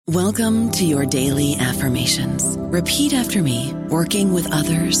Welcome to your daily affirmations. Repeat after me. Working with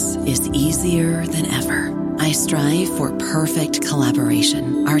others is easier than ever. I strive for perfect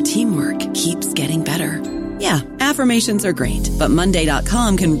collaboration. Our teamwork keeps getting better. Yeah, affirmations are great, but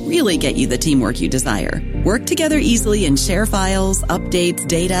Monday.com can really get you the teamwork you desire. Work together easily and share files, updates,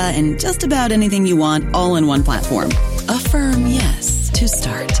 data, and just about anything you want all in one platform. Affirm yes to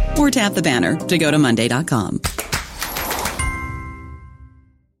start, or tap the banner to go to Monday.com.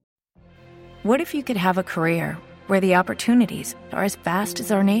 What if you could have a career where the opportunities are as vast as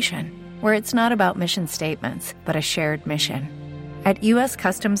our nation, where it's not about mission statements, but a shared mission? At U.S.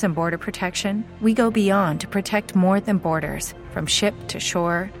 Customs and Border Protection, we go beyond to protect more than borders. From ship to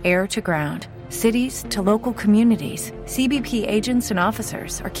shore, air to ground, cities to local communities, CBP agents and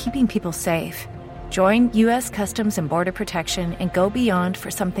officers are keeping people safe. Join U.S. Customs and Border Protection and go beyond for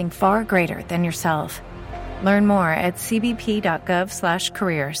something far greater than yourself. Learn more at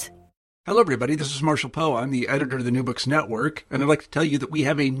cbp.gov/careers. Hello, everybody. This is Marshall Poe. I'm the editor of the New Books Network, and I'd like to tell you that we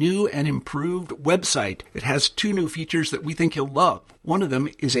have a new and improved website. It has 2 new features that we think you'll love. One of them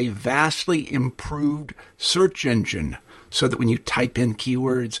is a vastly improved search engine, so that when you type in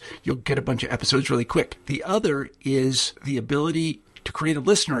keywords, you'll get a bunch of episodes really quick. The other is the ability to create a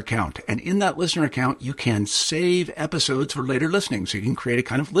listener account, and in that listener account, you can save episodes for later listening, so you can create a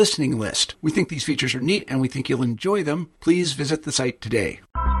kind of listening list. We think these features are neat, and we think you'll enjoy them. Please visit the site today.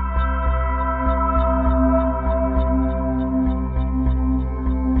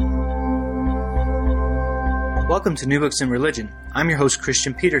 Welcome to New Books in Religion. I'm your host,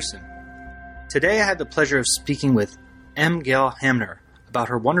 Christian Peterson. Today I had the pleasure of speaking with M. Gail Hamner about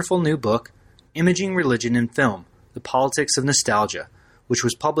her wonderful new book, Imaging Religion in Film, The Politics of Nostalgia, which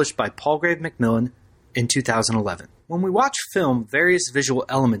was published by Palgrave Macmillan in 2011. When we watch film, various visual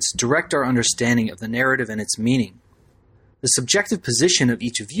elements direct our understanding of the narrative and its meaning. The subjective position of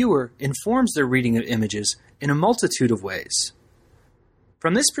each viewer informs their reading of images in a multitude of ways.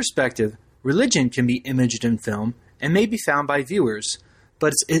 From this perspective, religion can be imaged in film and may be found by viewers,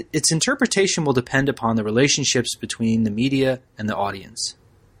 but its interpretation will depend upon the relationships between the media and the audience.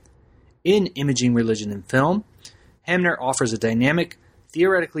 In Imaging Religion in Film, Hamner offers a dynamic,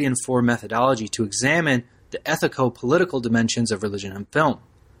 theoretically informed methodology to examine the ethico-political dimensions of religion in film.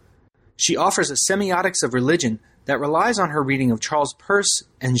 She offers a semiotics of religion that relies on her reading of Charles Peirce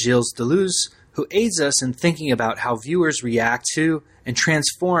and Gilles Deleuze, who aids us in thinking about how viewers react to and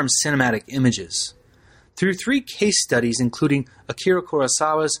transform cinematic images. Through 3 case studies, including Akira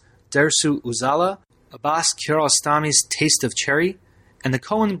Kurosawa's Dersu Uzala, Abbas Kiarostami's Taste of Cherry, and the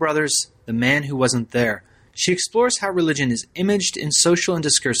Coen brothers' The Man Who Wasn't There, she explores how religion is imaged in social and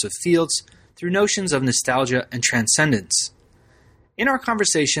discursive fields through notions of nostalgia and transcendence. In our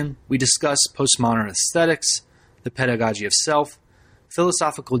conversation, we discuss postmodern aesthetics, the pedagogy of self,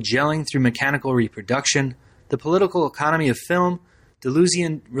 philosophical gelling through mechanical reproduction, the political economy of film,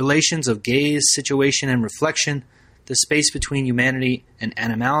 Deleuzian relations of gaze, situation, and reflection, the space between humanity and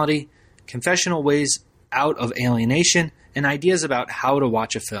animality, confessional ways out of alienation, and ideas about how to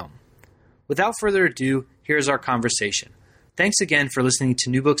watch a film. Without further ado, here's our conversation. Thanks again for listening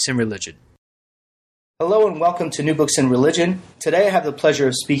to New Books in Religion. Hello and welcome to New Books in Religion. Today I have the pleasure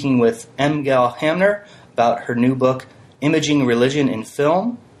of speaking with M. Gail Hamner about her new book, Imaging Religion in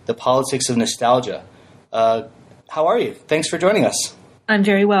Film, The Politics of Nostalgia. How are you? Thanks for joining us. I'm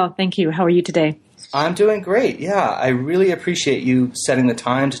very well, thank you. How are you today? I'm doing great, yeah. I really appreciate you setting the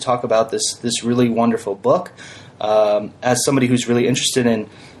time to talk about this really wonderful book. As somebody who's really interested in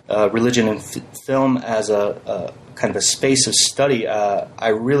religion and film as a kind of a space of study, I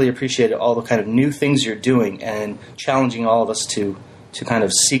really appreciate all the kind of new things you're doing and challenging all of us to kind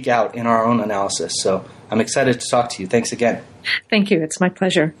of seek out in our own analysis. So I'm excited to talk to you. Thanks again. Thank you. It's my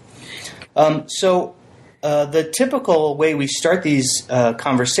pleasure. The typical way we start these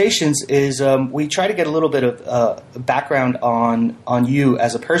conversations is we try to get a little bit of background on you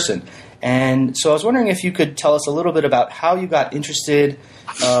as a person. And so I was wondering if you could tell us a little bit about how you got interested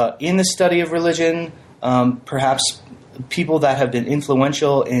in the study of religion, perhaps people that have been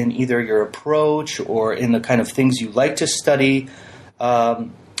influential in either your approach or in the kind of things you like to study.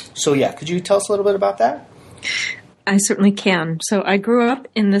 Could you tell us a little bit about that? I certainly can. So I grew up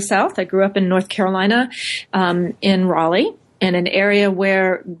in the South. I grew up in North Carolina, in Raleigh, in an area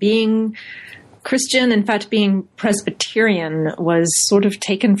where being Christian, in fact, being Presbyterian, was sort of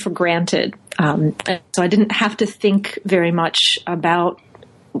taken for granted. So I didn't have to think very much about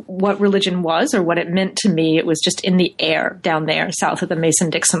what religion was or what it meant to me. It was just in the air down there south of the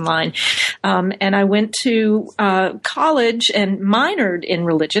Mason-Dixon line. And I went to college and minored in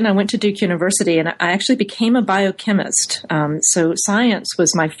religion. I went to Duke University, and I actually became a biochemist. So science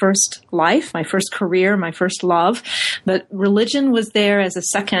was my first life, my first career, my first love. But religion was there as a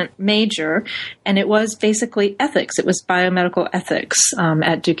second major, and it was basically ethics. It was biomedical ethics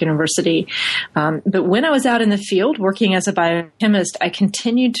at Duke University. But when I was out in the field working as a biochemist, I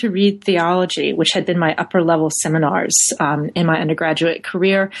continued to read theology, which had been my upper level seminars in my undergraduate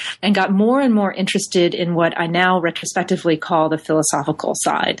career, and got more and more interested in what I now retrospectively call the philosophical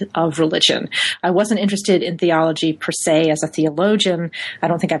side of religion. I wasn't interested in theology per se as a theologian. I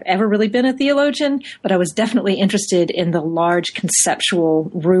don't think I've ever really been a theologian, but I was definitely interested in the large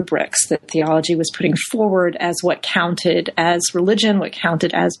conceptual rubrics that theology was putting forward as what counted as religion, what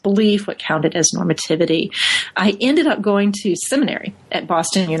counted as belief, what counted as normativity. I ended up going to seminary at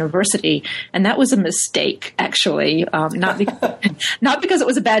Boston University, and that was a mistake, actually. Not because it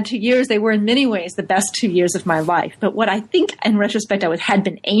was a bad 2 years. They were in many ways the best 2 years of my life. But what I think, in retrospect, had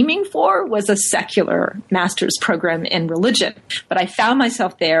been aiming for was a secular master's program in religion. But I found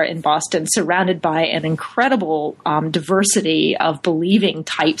myself there in Boston, surrounded by an incredible diversity of believing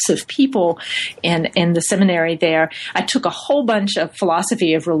types of people in the seminary there. I took a whole bunch of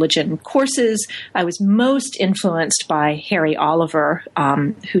philosophy of religion courses. I was most influenced by Harry Oliver,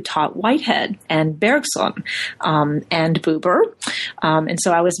 who taught Whitehead and Bergson and Buber. And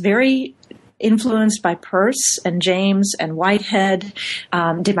so I was very influenced by Peirce and James and Whitehead,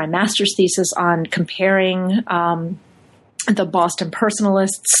 did my master's thesis on comparing the Boston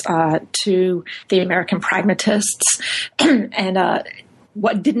personalists to the American pragmatists. And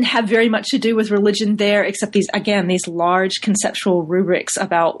what didn't have very much to do with religion there, except these large conceptual rubrics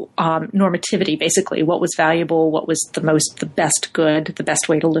about normativity, basically what was valuable, what was the best good, the best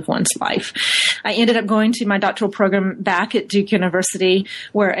way to live one's life. I ended up going to my doctoral program back at Duke University,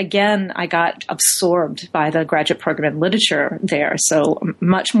 where again I got absorbed by the graduate program in literature there. So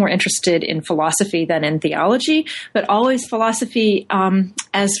much more interested in philosophy than in theology, but always philosophy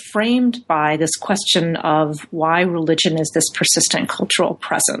as framed by this question of why religion is this persistent cultural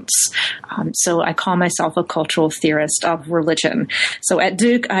presence. So I call myself a cultural theorist of religion. So at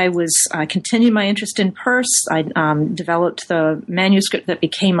Duke, I continued my interest in Peirce. I developed the manuscript that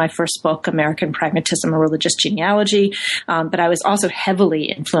became my first book, American Pragmatism, A Religious Genealogy. But I was also heavily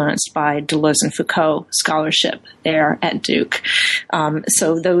influenced by Deleuze and Foucault scholarship there at Duke.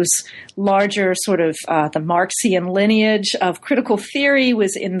 So those larger sort of the Marxian lineage of critical theory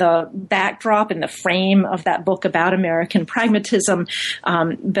was in the backdrop, in the frame of that book about American pragmatism,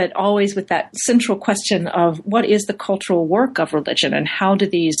 but always with that central question of what is the cultural work of religion and how do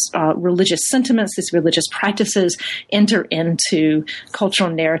these religious sentiments, these religious practices enter into cultural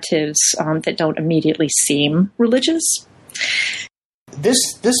narratives that don't immediately seem religious.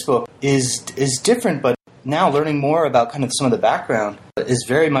 This book is different, but now learning more about kind of some of the background is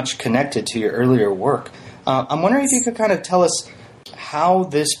very much connected to your earlier work. I'm wondering if you could kind of tell us how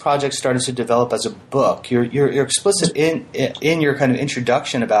this project started to develop as a book. You're explicit in your kind of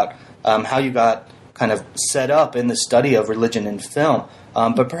introduction about how you got kind of set up in the study of religion in film.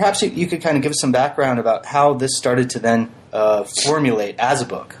 But perhaps you could kind of give us some background about how this started to then formulate as a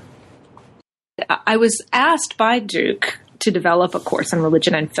book. I was asked by Duke to develop a course on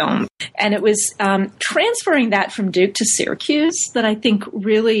religion and film. And it was transferring that from Duke to Syracuse that I think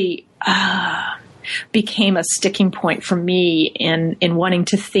really became a sticking point for me in wanting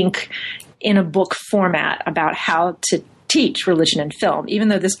to think in a book format about how to teach religion and film. Even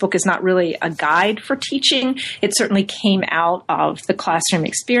though this book is not really a guide for teaching, it certainly came out of the classroom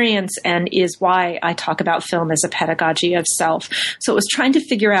experience and is why I talk about film as a pedagogy of self. So it was trying to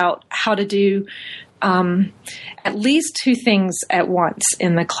figure out how to do at least two things at once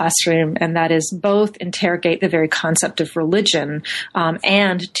in the classroom, and that is both interrogate the very concept of religion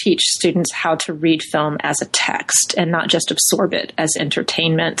and teach students how to read film as a text and not just absorb it as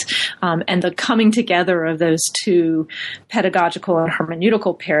entertainment. And the coming together of those two pedagogical and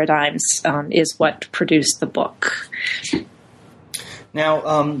hermeneutical paradigms is what produced the book.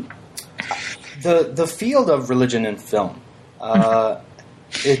 Now, the field of religion and film,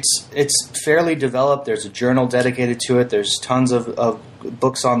 It's fairly developed. There's a journal dedicated to it. There's tons of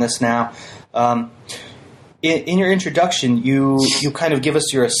books on this now. In your introduction, you kind of give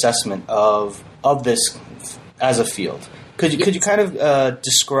us your assessment of this as a field. Could you kind of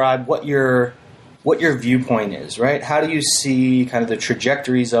describe what your viewpoint is, right? How do you see kind of the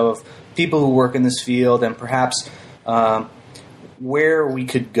trajectories of people who work in this field, and perhaps where we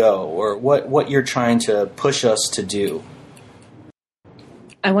could go, or what you're trying to push us to do?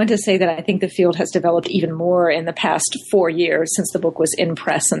 I want to say that I think the field has developed even more in the past 4 years since the book was in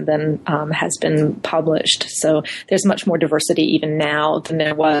press and then has been published. So there's much more diversity even now than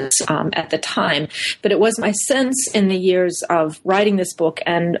there was at the time. But it was my sense in the years of writing this book,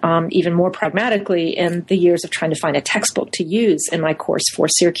 and even more pragmatically in the years of trying to find a textbook to use in my course for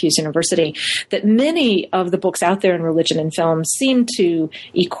Syracuse University, that many of the books out there in religion and film seem to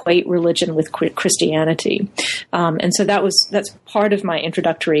equate religion with Christianity. And so that's part of my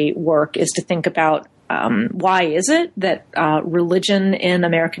introductory work, is to think about why is it that religion in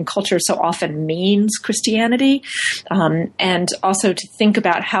American culture so often means Christianity, and also to think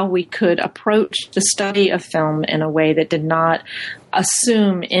about how we could approach the study of film in a way that did not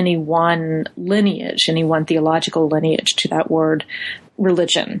assume any one lineage, any one theological lineage to that word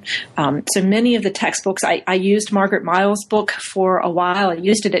religion. So many of the textbooks, I used Margaret Miles' book for a while. I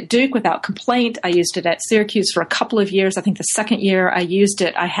used it at Duke without complaint. I used it at Syracuse for a couple of years. I think the second year I used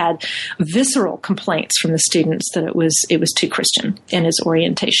it, I had visceral complaints from the students that it was too Christian in its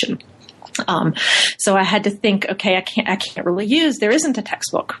orientation. So I had to think, okay, I can't really use. There isn't a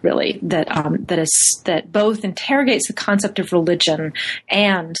textbook really that both interrogates the concept of religion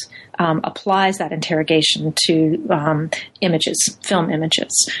and applies that interrogation to images, film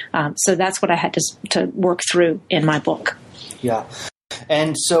images. So that's what I had to work through in my book. Yeah,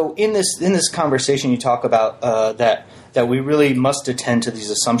 and so in this conversation, you talk about that we really must attend to these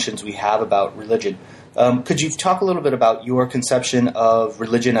assumptions we have about religion. Could you talk a little bit about your conception of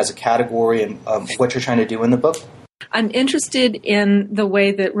religion as a category and what you're trying to do in the book? I'm interested in the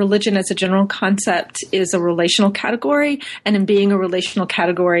way that religion as a general concept is a relational category, and in being a relational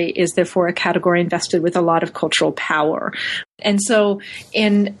category is therefore a category invested with a lot of cultural power. And so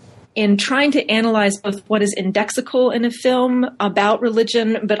in trying to analyze both what is indexical in a film about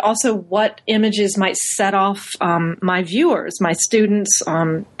religion, but also what images might set off my viewers, my students,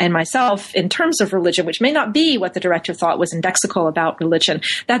 and myself in terms of religion, which may not be what the director thought was indexical about religion,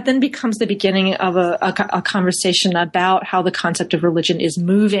 that then becomes the beginning of a conversation about how the concept of religion is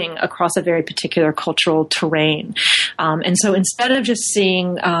moving across a very particular cultural terrain. And so instead of just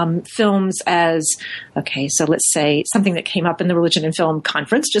seeing films as, okay, so let's say something that came up in the Religion and Film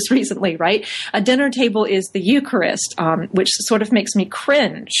Conference just recently, right? A dinner table is the Eucharist, which sort of makes me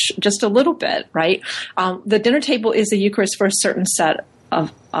cringe just a little bit, right? The dinner table is the Eucharist for a certain set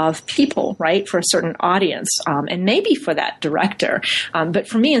of people, right, for a certain audience, and maybe for that director. But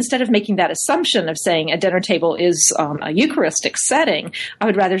for me, instead of making that assumption of saying a dinner table is a Eucharistic setting, I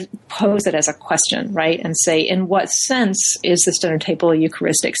would rather pose it as a question, right, and say, in what sense is this dinner table a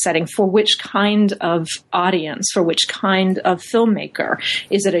Eucharistic setting? For which kind of audience, for which kind of filmmaker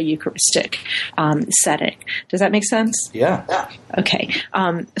is it a Eucharistic setting? Does that make sense? Yeah. Okay.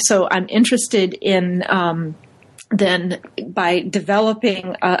 So I'm interested in then by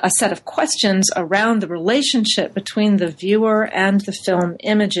developing a set of questions around the relationship between the viewer and the film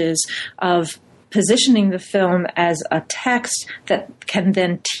images, of positioning the film as a text that can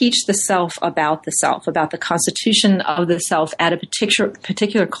then teach the self, about the constitution of the self at a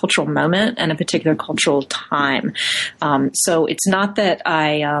particular cultural moment and a particular cultural time. So it's not that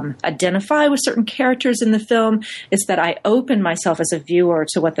I identify with certain characters in the film, it's that I open myself as a viewer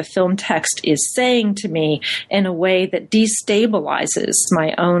to what the film text is saying to me in a way that destabilizes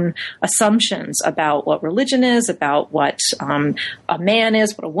my own assumptions about what religion is, about what a man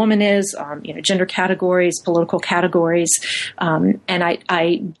is, what a woman is, gender categories, political categories. And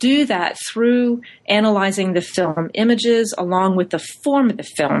I do that through analyzing the film images along with the form of the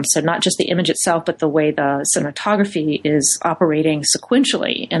film. So not just the image itself, but the way the cinematography is operating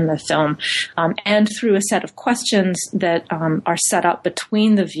sequentially in the film, and through a set of questions that are set up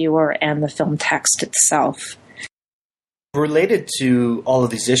between the viewer and the film text itself. Related to all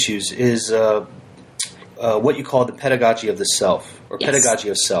of these issues is what you call the pedagogy of the self, or Yes. pedagogy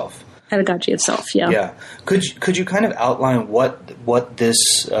of self. Pedagogy of self, yeah. Yeah. Could you kind of outline what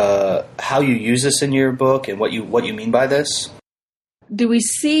this how you use this in your book and what you mean by this? Do we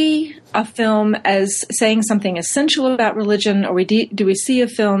see a film as saying something essential about religion, or do we see a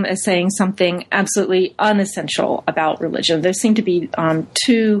film as saying something absolutely unessential about religion? There seem to be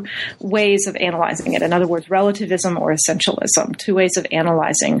two ways of analyzing it. In other words, relativism or essentialism, two ways of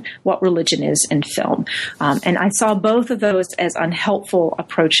analyzing what religion is in film. And I saw both of those as unhelpful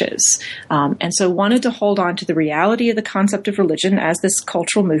approaches. And so wanted to hold on to the reality of the concept of religion as this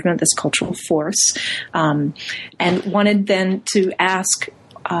cultural movement, this cultural force, and wanted then to ask,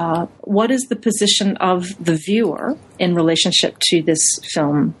 what is the position of the viewer in relationship to this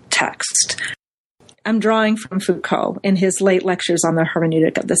film text? I'm drawing from Foucault in his late lectures on the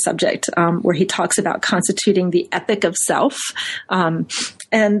hermeneutic of the subject, where he talks about constituting the ethic of self.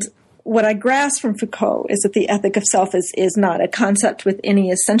 And what I grasp from Foucault is that the ethic of self is not a concept with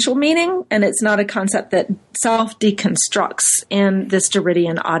any essential meaning, and it's not a concept that self deconstructs in this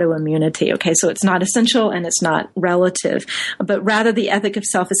Derridian autoimmunity. Okay, so it's not essential and it's not relative, but rather the ethic of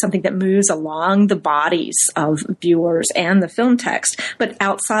self is something that moves along the bodies of viewers and the film text, but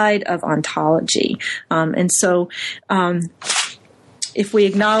outside of ontology. If we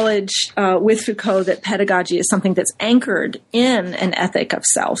acknowledge with Foucault that pedagogy is something that's anchored in an ethic of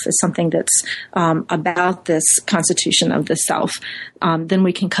self, is something that's about this constitution of the self, then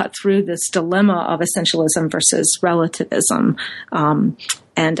we can cut through this dilemma of essentialism versus relativism.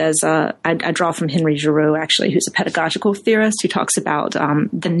 And as I draw from Henry Giroux, actually, who's a pedagogical theorist who talks about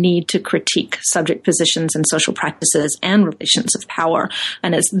the need to critique subject positions and social practices and relations of power.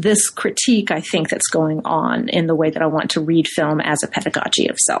 And it's this critique, I think, that's going on in the way that I want to read film as a pedagogy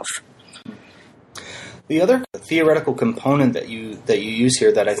of self. The other theoretical component that you use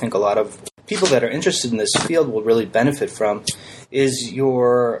here that I think a lot of people that are interested in this field will really benefit from is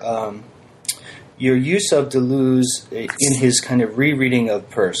your use of Deleuze in his kind of rereading of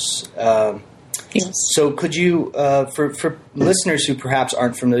Peirce. Yes. So could you, for listeners who perhaps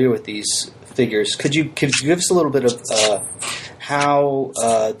aren't familiar with these figures, could you give us a little bit of how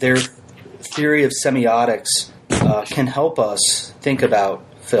their theory of semiotics can help us think about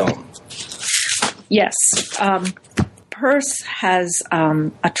film? Yes. Peirce has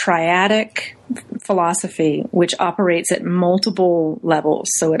a triadic philosophy which operates at multiple levels.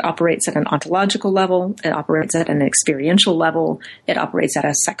 So it operates at an ontological level, it operates at an experiential level, it operates at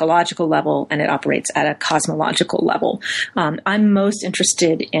a psychological level, and it operates at a cosmological level. I'm most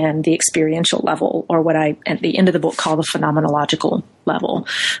interested in the experiential level, or what I, at the end of the book, call the phenomenological level.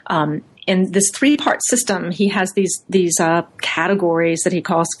 In this three-part system, he has these categories that he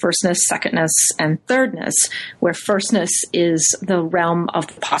calls firstness, secondness, and thirdness, where firstness is the realm of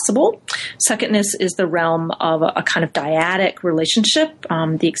the possible. Secondness is the realm of a kind of dyadic relationship.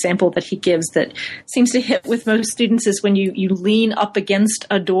 The example that he gives that seems to hit with most students is when you lean up against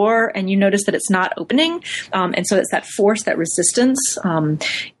a door and you notice that it's not opening. And so it's that force, that resistance.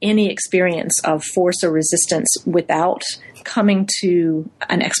 Any experience of force or resistance without coming to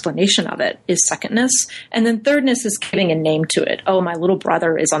an explanation of it is secondness. And then thirdness is giving a name to it. Oh, my little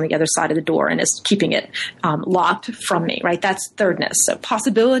brother is on the other side of the door and is keeping it locked from me, right? That's thirdness. So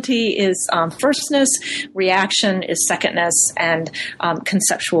possibility is firstness, reaction is secondness, and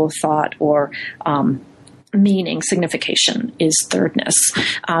conceptual thought or meaning, signification is thirdness.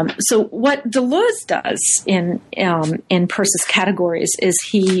 So what Deleuze does in Peirce's categories is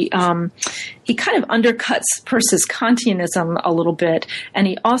he kind of undercuts Peirce's Kantianism a little bit, and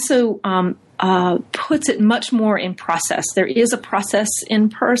he also puts it much more in process. There is a process in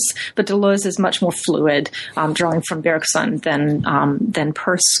Peirce, but Deleuze is much more fluid, drawing from Bergson than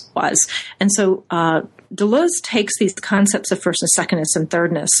Peirce was. And so Deleuze takes these concepts of firstness, secondness, and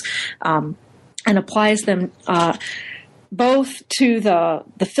thirdness and applies them both to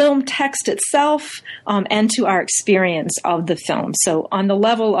the film text itself and to our experience of the film. So on the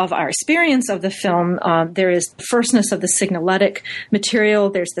level of our experience of the film, there is the firstness of the signalétic material.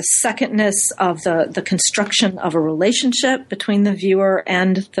 There's the secondness of the construction of a relationship between the viewer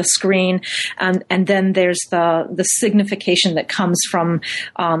and the screen. And then there's the signification that comes from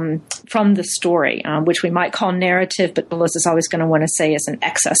the story, which we might call narrative, but Deleuze is always going to want to say is an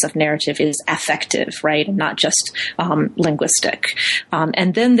excess of narrative, is affective, right? And not just linguistic.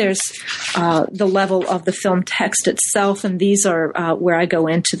 And then there's the level of the film text itself, and these are where I go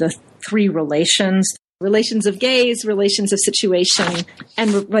into the three relations of gaze, relations of situation,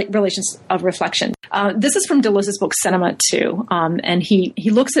 and relations of reflection. This is from Deleuze's book Cinema too, and he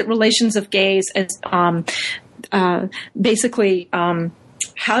looks at relations of gaze as basically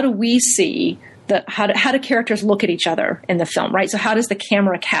how do we see how do characters look at each other in the film, right? So how does the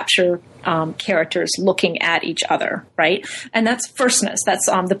camera capture characters looking at each other, right? And that's firstness. That's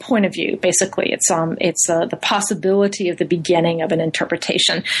the point of view, basically. It's the possibility of the beginning of an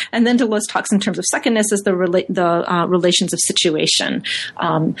interpretation. And then Deleuze talks in terms of secondness as the relations of situation,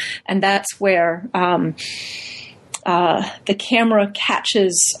 and that's where the camera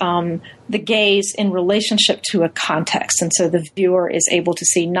catches the gaze in relationship to a context. And so the viewer is able to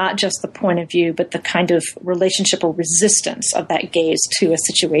see not just the point of view, but the kind of relationship or resistance of that gaze to a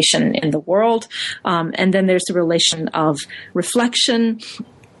situation in the world. And then there's the relation of reflection.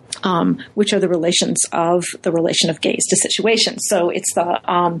 which are the relations of the relation of gaze to situation. So it's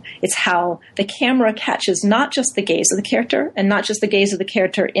how the camera catches not just the gaze of the character and not just the gaze of the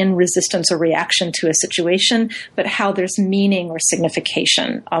character in resistance or reaction to a situation, but how there's meaning or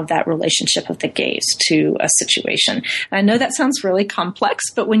signification of that relationship of the gaze to a situation. And I know that sounds really complex,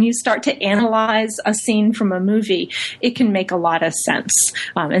 but when you start to analyze a scene from a movie, it can make a lot of sense.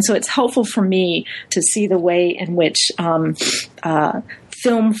 And so it's helpful for me to see the way in which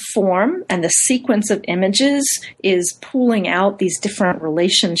film form and the sequence of images is pulling out these different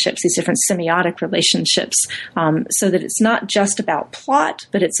relationships, these different semiotic relationships, so that it's not just about plot,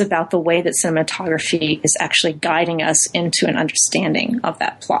 but it's about the way that cinematography is actually guiding us into an understanding of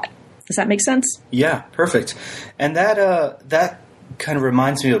that plot. Does that make sense? Yeah, perfect. And that kind of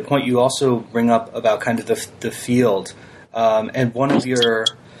reminds me of a point you also bring up about kind of the field. And one of your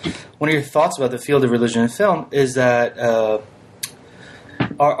thoughts about the field of religion and film is that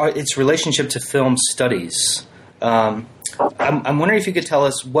its relationship to film studies. I'm wondering if you could tell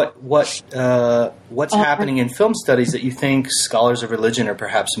us what's happening in film studies that you think scholars of religion are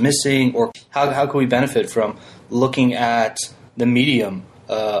perhaps missing, or how can we benefit from looking at the medium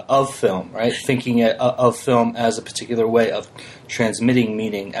of film, right? Thinking of film as a particular way of transmitting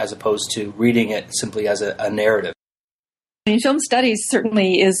meaning as opposed to reading it simply as a narrative. Film studies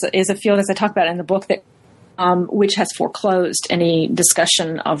certainly is a field, as I talk about in the book, that which has foreclosed any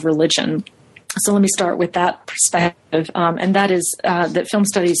discussion of religion. So let me start with that perspective, and that is that film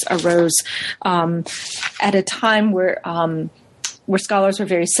studies arose at a time where scholars were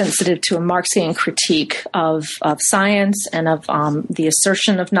very sensitive to a Marxian critique of science and of the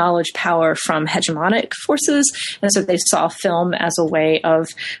assertion of knowledge power from hegemonic forces. And so they saw film as a way of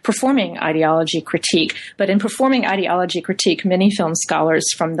performing ideology critique. But in performing ideology critique, many film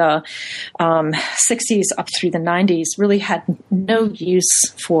scholars from the 60s up through the 90s really had no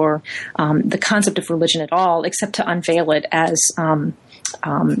use for the concept of religion at all, except to unveil it as a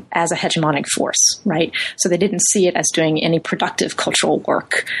hegemonic force, right? So they didn't see it as doing any productive cultural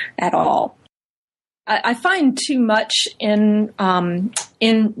work at all. I find too much in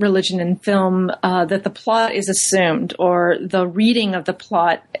religion and film that the plot is assumed, or the reading of the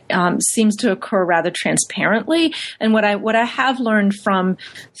plot seems to occur rather transparently. And what I have learned from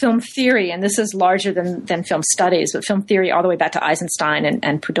film theory, and this is larger than film studies, but film theory all the way back to Eisenstein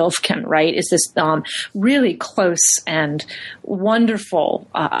and Pudovkin, right, is this really close and wonderful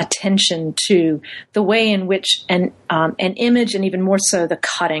attention to the way in which an image, and even more so the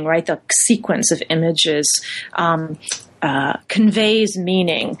cutting, right, the sequence of images, conveys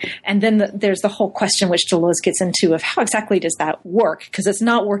meaning. And then there's the whole question, which Deleuze gets into, of how exactly does that work? Because it's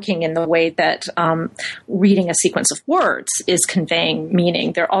not working in the way that reading a sequence of words is conveying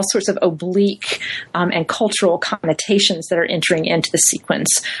meaning. There are all sorts of oblique and cultural connotations that are entering into the sequence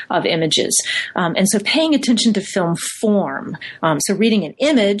of images. And so paying attention to film form. So reading an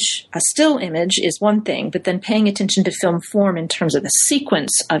image, a still image, is one thing, but then paying attention to film form in terms of the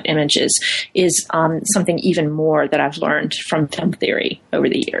sequence of images is something even more that I've learned from film theory over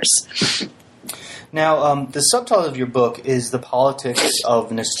the years. Now, the subtitle of your book is The Politics of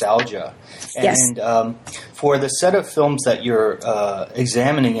Nostalgia. And yes. For the set of films that you're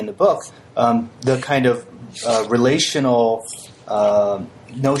examining in the book, the kind of relational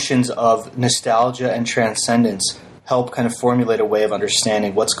notions of nostalgia and transcendence help kind of formulate a way of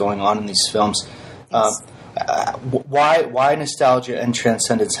understanding what's going on in these films. Yes. Why nostalgia and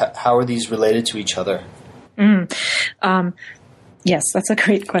transcendence? How are these related to each other? Yes, that's a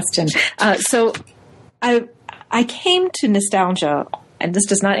great question. So I came to nostalgia, and this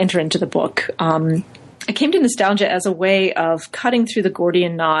does not enter into the book. I came to nostalgia as a way of cutting through the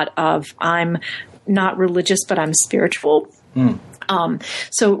Gordian knot of I'm not religious, but I'm spiritual.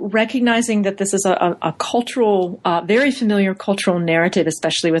 So recognizing that this is a cultural, very familiar cultural narrative,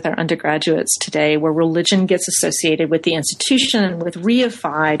 especially with our undergraduates today, where religion gets associated with the institution, with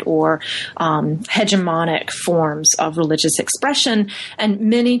reified or hegemonic forms of religious expression, and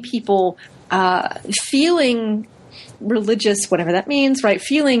many people feeling religious, whatever that means, right?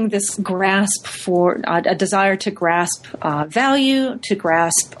 Feeling this grasp for a desire to grasp value, to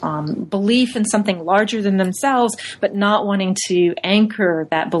grasp belief in something larger than themselves, but not wanting to anchor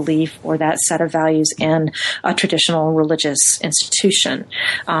that belief or that set of values in a traditional religious institution.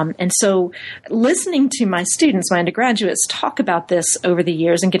 And so listening to my students, my undergraduates, talk about this over the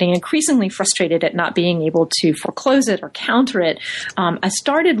years and getting increasingly frustrated at not being able to foreclose it or counter it, I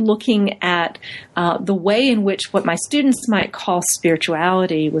started looking at the way in which what my students might call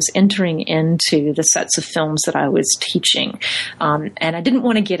spirituality was entering into the sets of films that I was teaching. And I didn't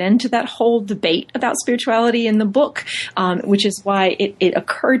want to get into that whole debate about spirituality in the book, which is why it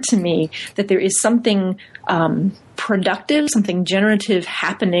occurred to me that there is something productive, something generative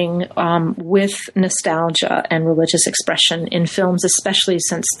happening with nostalgia and religious expression in films, especially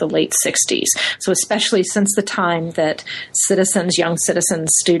since the late 60s. So especially since the time that young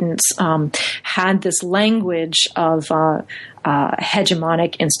citizens, students had this language of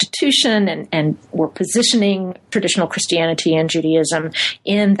hegemonic institution and were positioning traditional Christianity and Judaism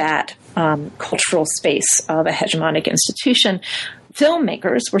in that cultural space of a hegemonic institution.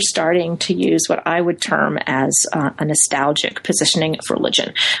 Filmmakers were starting to use what I would term as a nostalgic positioning of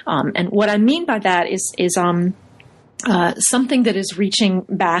religion. And what I mean by that is something that is reaching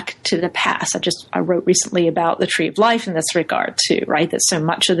back to the past. I wrote recently about the Tree of Life in this regard too, right? That so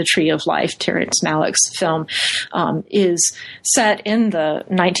much of the Tree of Life, Terrence Malick's film, is set in the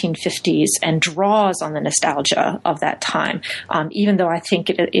 1950s and draws on the nostalgia of that time. Even though I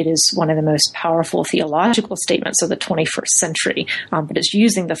think it is one of the most powerful theological statements of the 21st century, but it's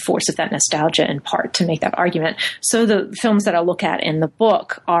using the force of that nostalgia in part to make that argument. So the films that I look at in the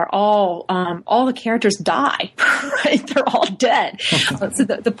book are all the characters die, right? They're all dead. So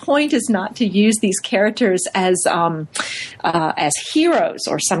the point is not to use these characters as heroes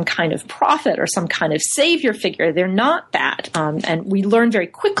or some kind of prophet or some kind of savior figure. They're not that. And we learn very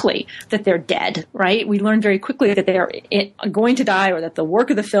quickly that they're dead, right? We learn very quickly that they are going to die, or that the work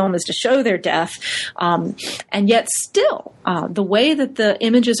of the film is to show their death. And yet still, the way that the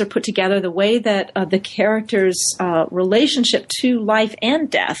images are put together, the way that the characters' relationship to life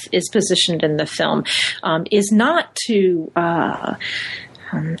and death is positioned in the film is not to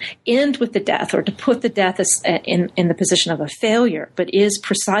end with the death or to put the death in the position of a failure, but is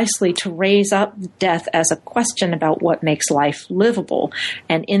precisely to raise up death as a question about what makes life livable.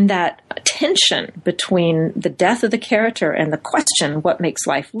 And in that tension between the death of the character and the question, what makes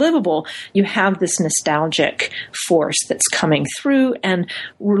life livable, you have this nostalgic force that's coming through. And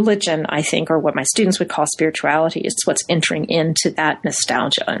religion, I think, or what my students would call spirituality, is what's entering into that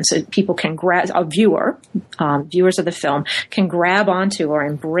nostalgia. And so people can viewers of the film can grab onto or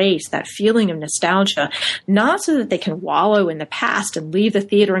embrace that feeling of nostalgia, not so that they can wallow in the past and leave the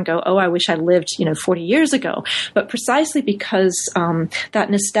theater and go, oh, I wish I lived, 40 years ago, but precisely because that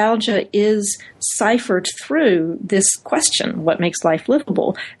nostalgia is ciphered through this question, what makes life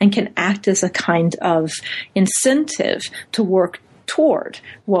livable, and can act as a kind of incentive to work toward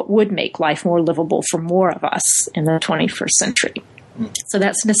what would make life more livable for more of us in the 21st century. So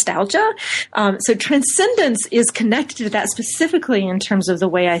that's nostalgia. So transcendence is connected to that specifically in terms of the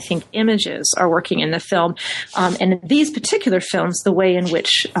way I think images are working in the film. And in these particular films, the way in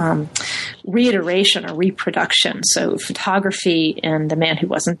which reiteration or reproduction, so photography in The Man Who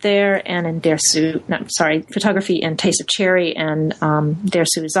Wasn't There and in photography in Taste of Cherry and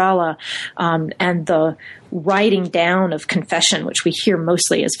Dersu Uzala, and the writing down of confession, which we hear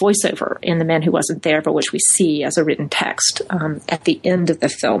mostly as voiceover in The Man Who Wasn't There, but which we see as a written text at the end of the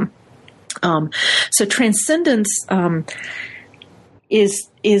film. So transcendence is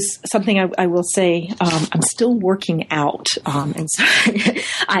something I will say I'm still working out. And so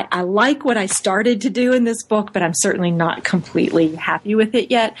I like what I started to do in this book, but I'm certainly not completely happy with it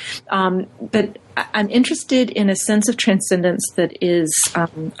yet. But I'm interested in a sense of transcendence that is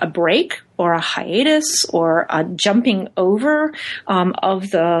a break or a hiatus or a jumping over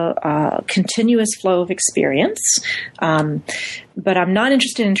of the continuous flow of experience. But I'm not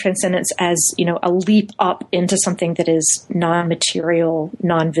interested in transcendence as, a leap up into something that is non-material,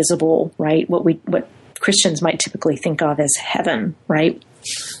 non-visible, right? What Christians might typically think of as heaven, right?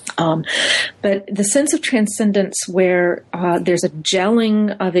 But the sense of transcendence where there's a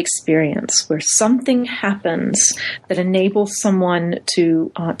gelling of experience, where something happens that enables someone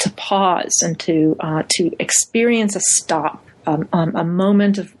to pause and to experience a stop, a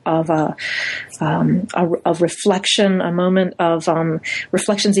moment of reflection, a moment of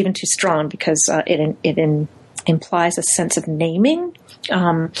reflection's even too strong because it implies a sense of naming.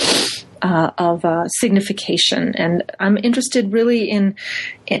 Of signification. And I'm interested really in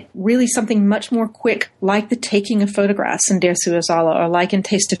something much more quick, like the taking of photographs in Dersu Uzala, or like in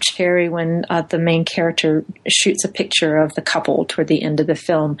Taste of Cherry when the main character shoots a picture of the couple toward the end of the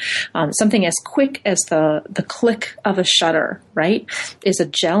film. Something as quick as the click of a shutter, right, is a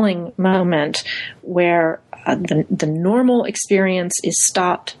gelling moment where the normal experience is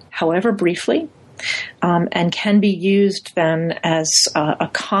stopped, however briefly, and can be used then as a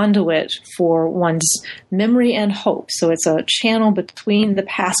conduit for one's memory and hope. So it's a channel between the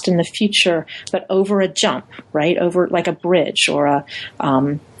past and the future, but over a jump, right? Over like a bridge or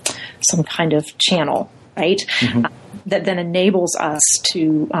some kind of channel, right? Mm-hmm. That then enables us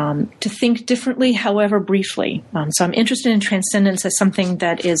to think differently, however briefly. So I'm interested in transcendence as something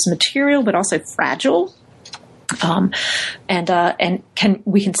that is material but also fragile. We can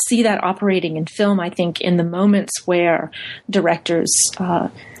see that operating in film, I think, in the moments where directors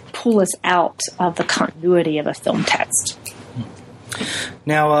pull us out of the continuity of a film text.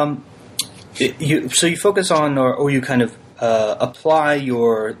 Now, you focus on, or you kind of apply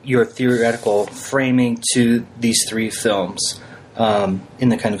your theoretical framing to these three films in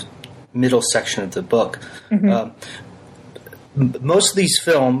the kind of middle section of the book. Mm-hmm. Most of these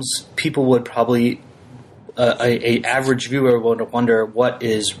films, people would probably, a average viewer would wonder what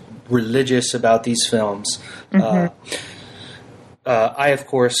is religious about these films. Mm-hmm. I, of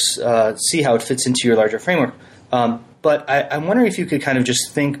course, see how it fits into your larger framework. But I'm wondering if you could kind of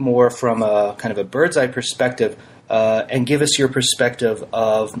just think more from a kind of a bird's eye perspective and give us your perspective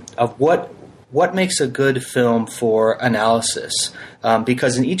of what makes a good film for analysis.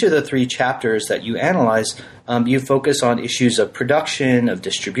 Because in each of the three chapters that you analyze, you focus on issues of production, of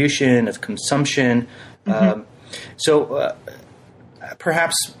distribution, of consumption. Mm-hmm. So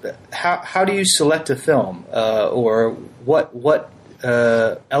perhaps how do you select a film, or what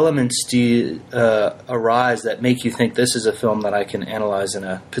elements do you arise that make you think this is a film that I can analyze in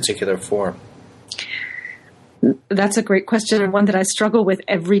a particular form? That's a great question, and one that I struggle with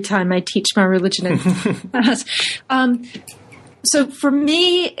every time I teach my religion in class. So for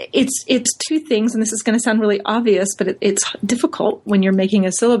me, it's two things, and this is going to sound really obvious, but it's difficult when you're making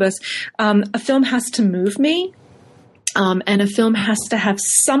a syllabus. A film has to move me. And a film has to have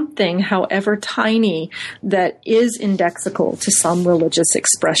something, however tiny, that is indexical to some religious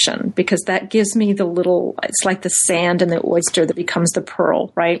expression, because that gives me it's like the sand in the oyster that becomes the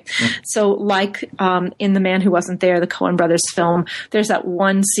pearl, right? Mm. So like in The Man Who Wasn't There, the Coen brothers film, there's that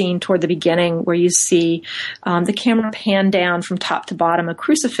one scene toward the beginning where you see the camera pan down from top to bottom, a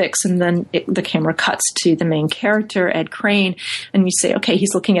crucifix, and then the camera cuts to the main character, Ed Crane, and you say, okay,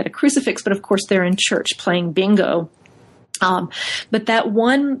 he's looking at a crucifix, but of course they're in church playing bingo. But that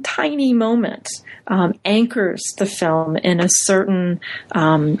one tiny moment anchors the film in a certain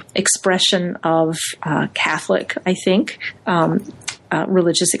expression of Catholic, I think,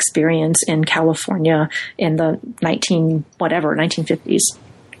 religious experience in California in the 1950s.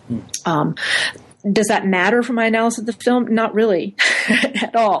 Does that matter for my analysis of the film? Not really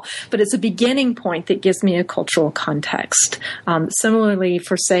at all. But it's a beginning point that gives me a cultural context. Similarly,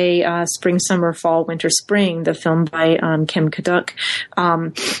 for, say, Spring, Summer, Fall, Winter, Spring, the film by Kim Ki-duk,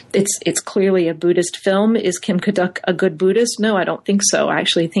 it's clearly a Buddhist film. Is Kim Ki-duk a good Buddhist? No, I don't think so. I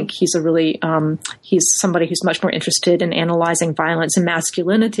actually think he's he's somebody who's much more interested in analyzing violence and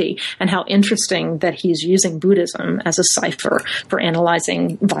masculinity, and how interesting that he's using Buddhism as a cipher for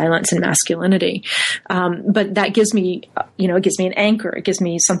analyzing violence and masculinity. But that gives me, it gives me an anchor. It gives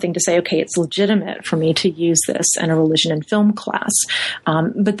me something to say, okay, it's legitimate for me to use this in a religion and film class.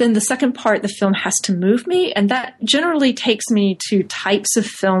 But then the second part, the film has to move me. And that generally takes me to types of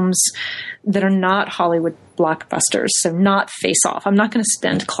films that are not Hollywood blockbusters, so not Face Off. I'm not going to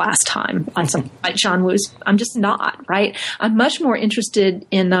spend class time on something like John Woo's. I'm just not, right? I'm much more interested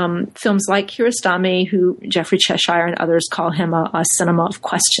in films like Kiarostami, who Geoffrey Cheshire and others call him a cinema of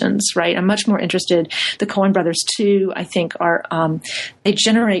questions, right? I'm much more interested. The Coen brothers, too, I think are, they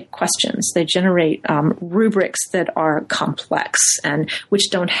generate questions. They generate rubrics that are complex and which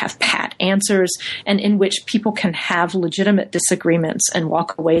don't have pat answers, and in which people can have legitimate disagreements and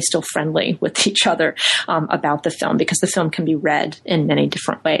walk away still friendly with each other about the film, because the film can be read in many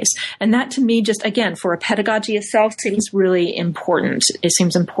different ways. And that, to me, just again, for a pedagogy itself, seems really important. It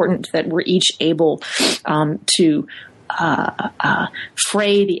seems important that we're each able to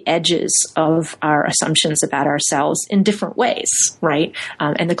fray the edges of our assumptions about ourselves in different ways, right?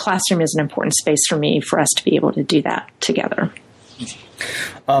 And the classroom is an important space for me, for us to be able to do that together.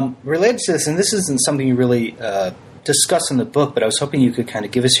 Related to this, and this isn't something you really discuss in the book, but I was hoping you could kind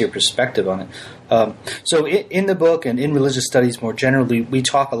of give us your perspective on it. So in the book and in religious studies more generally, we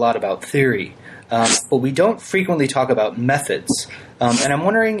talk a lot about theory, but we don't frequently talk about methods. And I'm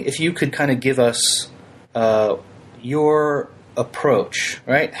wondering if you could kind of give us your approach,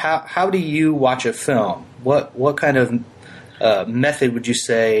 right? How do you watch a film? What kind of method would you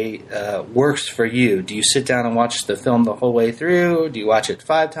say works for you? Do you sit down and watch the film the whole way through? Do you watch it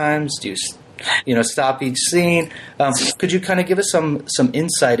 5 times? Do you stop each scene. Could you kind of give us some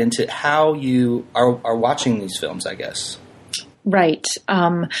insight into how you are watching these films, I guess? Right.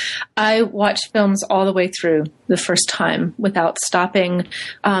 I watched films all the way through the first time without stopping.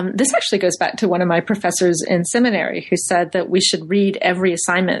 This actually goes back to one of my professors in seminary who said that we should read every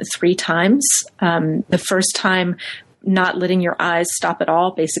assignment 3 times. The first time, not letting your eyes stop at all,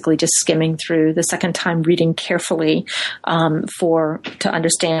 basically just skimming through. The second time, reading carefully to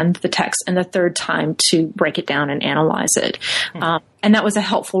understand the text, and the third time to break it down and analyze it. And that was a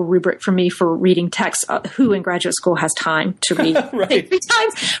helpful rubric for me for reading text. Who in graduate school has time to read right. 3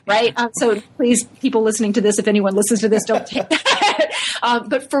 times, right? So please, people listening to this, if anyone listens to this, don't take that.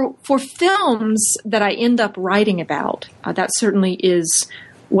 But for films that I end up writing about, that certainly is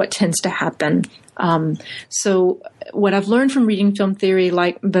what tends to happen. So what I've learned from reading film theory,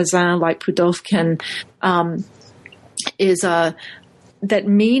 like Bazin, like Pudovkin, is that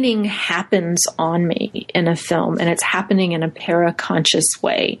meaning happens on me in a film, and it's happening in a paraconscious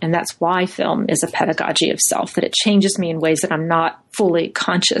way. And that's why film is a pedagogy of self, that it changes me in ways that I'm not fully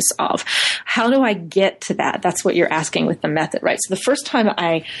conscious of. How do I get to that? That's what you're asking with the method, right? So the first time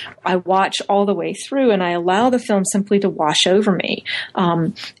I watch all the way through, and I allow the film simply to wash over me.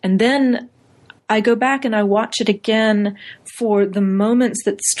 And then I go back and I watch it again for the moments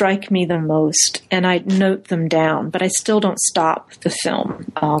that strike me the most, and I note them down, but I still don't stop the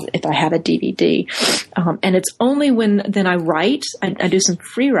film if I have a DVD. And it's only when then I write, I do some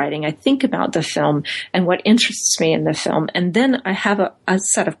free writing, I think about the film and what interests me in the film, and then I have a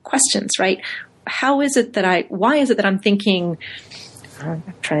set of questions, right? Why is it that I'm thinking, I'm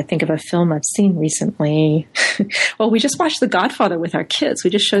trying to think of a film I've seen recently. Well, we just watched The Godfather with our kids. We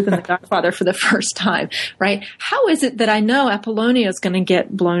just showed them The Godfather for the first time, right? How is it that I know Apollonia is going to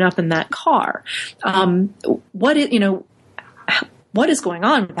get blown up in that car? What is going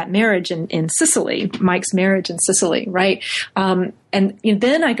on with that marriage in Sicily, Mike's marriage in Sicily, right? And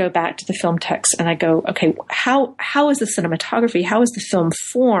then I go back to the film text and I go, okay, how is the cinematography, how is the film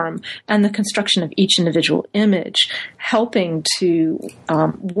form and the construction of each individual image helping to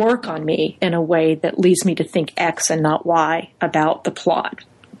work on me in a way that leads me to think X and not Y about the plot?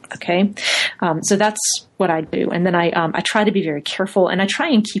 Okay. So that's what I do. And then I try to be very careful, and I try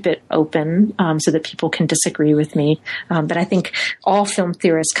and keep it open, so that people can disagree with me. But I think all film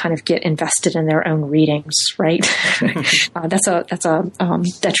theorists kind of get invested in their own readings, right? That's a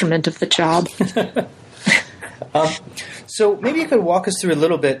detriment of the job. So maybe you could walk us through a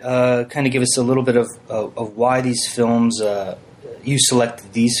little bit, kind of give us a little bit of why these films, you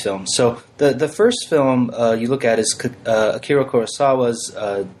selected these films. So the first film you look at is Akira Kurosawa's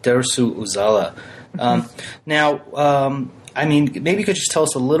Dersu Uzala. Now, maybe you could just tell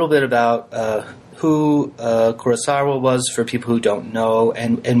us a little bit about who Kurosawa was for people who don't know,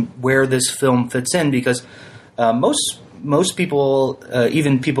 and where this film fits in, because most people,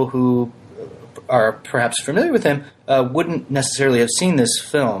 even people who are perhaps familiar with him, wouldn't necessarily have seen this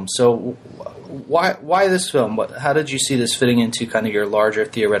film. So why this film? How did you see this fitting into kind of your larger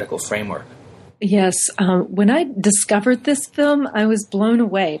theoretical framework? Yes. When I discovered this film, I was blown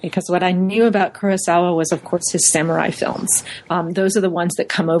away, because what I knew about Kurosawa was, of course, his samurai films. Those are the ones that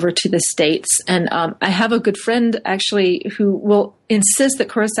come over to the States. And I have a good friend, actually, who will insist that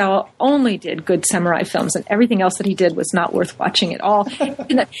Kurosawa only did good samurai films, and everything else that he did was not worth watching at all.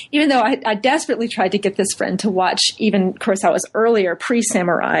 Even though I desperately tried to get this friend to watch even Kurosawa's earlier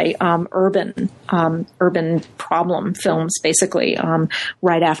pre-samurai urban problem films, basically,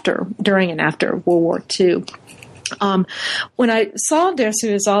 during and after World War II. When I saw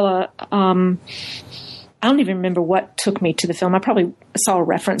Dersu Uzala, I don't even remember what took me to the film. I probably saw a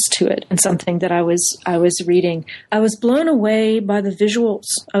reference to it in something that I was reading. I was blown away by the visuals.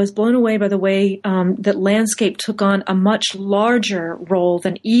 I was blown away by the way that landscape took on a much larger role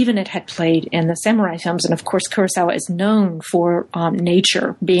than even it had played in the samurai films. And of course, Kurosawa is known for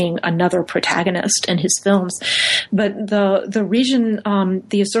nature being another protagonist in his films. But the region,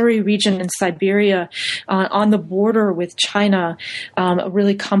 the Ussuri region in Siberia, on the border with China, a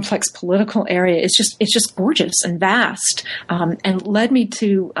really complex political area, it's just gorgeous and vast, and led me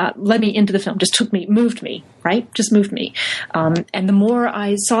into the film. Moved me, right? Just moved me. And the more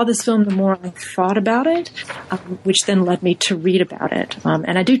I saw this film, the more I thought about it, which then led me to read about it.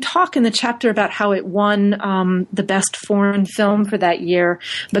 And I do talk in the chapter about how it won the best foreign film for that year,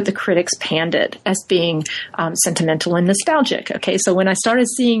 but the critics panned it as being sentimental and nostalgic. Okay, so when I started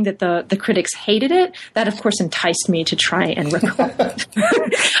seeing that the critics hated it, that of course enticed me to try and record it.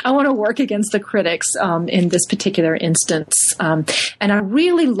 I want to work against the critics in this particular instance. And I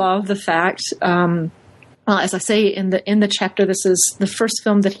really love the fact as I say in the chapter, this is the first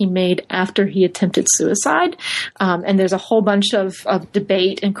film that he made after he attempted suicide, and there's a whole bunch of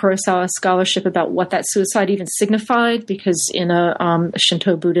debate in Kurosawa scholarship about what that suicide even signified, because in a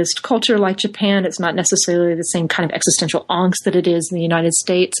Shinto Buddhist culture like Japan, it's not necessarily the same kind of existential angst that it is in the United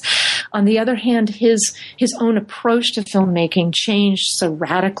States. On the other hand, his own approach to filmmaking changed so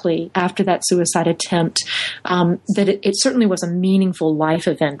radically after that suicide attempt that it certainly was a meaningful life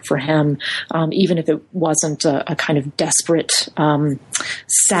event for him, even if it wasn't a kind of desperate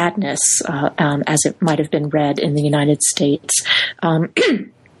sadness as it might have been read in the United States.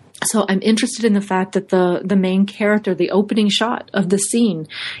 So I'm interested in the fact that the main character, the opening shot of the scene,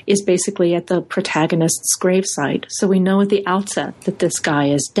 is basically at the protagonist's gravesite. So we know at the outset that this guy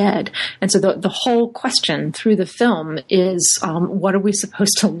is dead. And so the whole question through the film is, what are we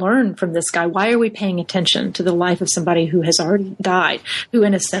supposed to learn from this guy? Why are we paying attention to the life of somebody who has already died, who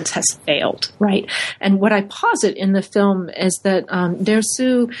in a sense has failed, right? And what I posit in the film is that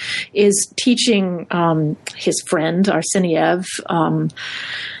Dersu is teaching his friend, Arseniev,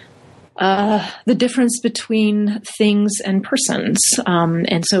 the difference between things and persons.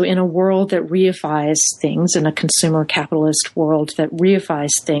 And so in a world that reifies things, in a consumer capitalist world that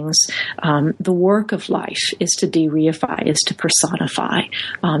reifies things, the work of life is to de-reify, is to personify,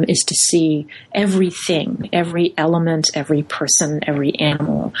 is to see everything, every element, every person, every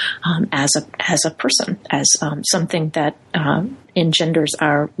animal as a person, as something that engenders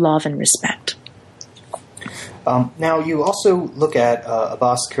our love and respect. Now, you also look at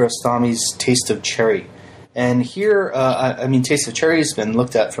Abbas Kiarostami's Taste of Cherry. And here, Taste of Cherry has been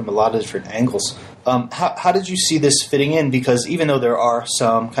looked at from a lot of different angles. How did you see this fitting in? Because even though there are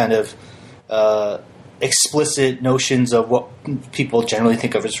some kind of explicit notions of what people generally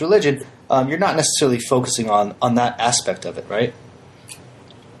think of as religion, you're not necessarily focusing on that aspect of it, right?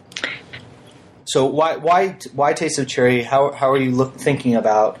 So why Taste of Cherry? How are you thinking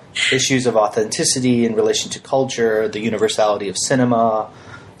about issues of authenticity in relation to culture, the universality of cinema,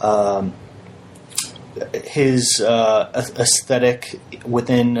 his aesthetic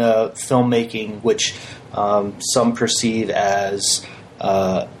within filmmaking, which some perceive as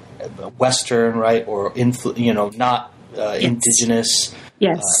Western, right, or not indigenous?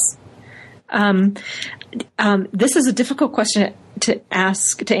 Yes. This is a difficult question to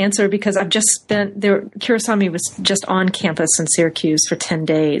answer, because I've just spent there. Kiarostami was just on campus in Syracuse for 10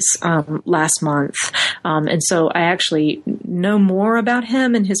 days last month, and so I actually know more about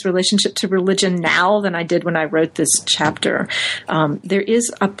him and his relationship to religion now than I did when I wrote this chapter. There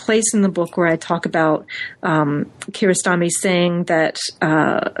is a place in the book where I talk about Kiarostami saying that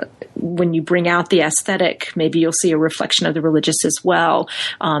when you bring out the aesthetic, maybe you'll see a reflection of the religious as well.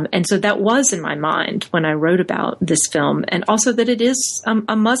 And so that was in my mind when I wrote about this film, and also that it is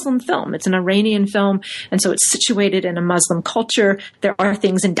a Muslim film. It's an Iranian film, and so it's situated in a Muslim culture. There are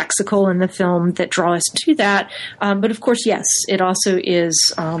things indexical in the film that draw us to that. But of course, yes, it also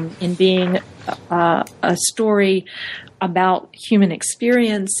is, in being a story about human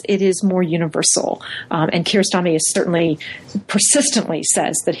experience, it is more universal. And Kiarostami is certainly persistently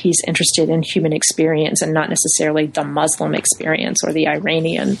says that he's interested in human experience and not necessarily the Muslim experience or the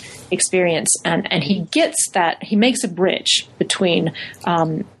Iranian experience. And he gets that, he makes a bridge between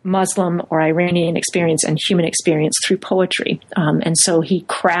Muslim or Iranian experience and human experience through poetry. And so he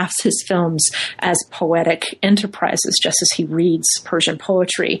crafts his films as poetic enterprises, just as he reads Persian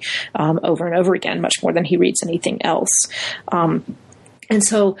poetry over and over again, much more than he reads anything else. And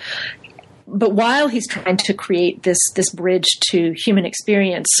so, but while he's trying to create this bridge to human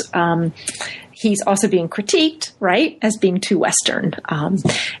experience, he's also being critiqued, right, as being too Western.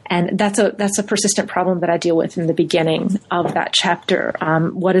 And that's a persistent problem that I deal with in the beginning of that chapter.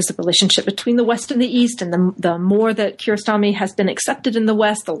 What is the relationship between the West and the East? And the more that Kiarostami has been accepted in the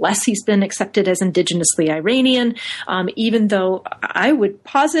West, the less he's been accepted as indigenously Iranian, even though I would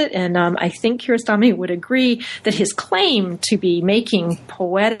posit, and I think Kiarostami would agree, that his claim to be making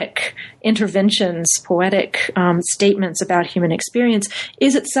poetic interventions, poetic statements about human experience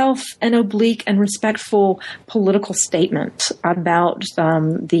is itself an oblique and respectful political statement about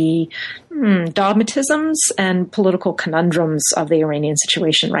the dogmatisms and political conundrums of the Iranian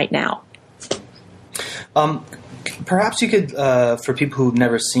situation right now. Perhaps you could, for people who've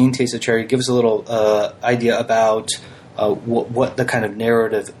never seen Taste of Cherry, give us a little idea about what the kind of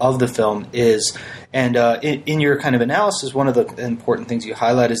narrative of the film is. And in your kind of analysis, one of the important things you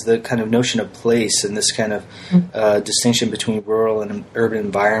highlight is the kind of notion of place and this kind of distinction between rural and urban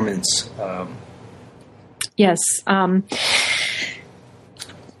environments. Yes.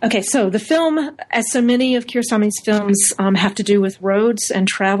 Okay, so the film, as so many of Kiarostami's films, have to do with roads and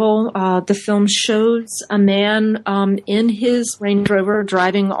travel. The film shows a man in his Range Rover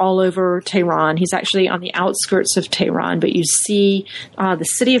driving all over Tehran. He's actually on the outskirts of Tehran, but you see the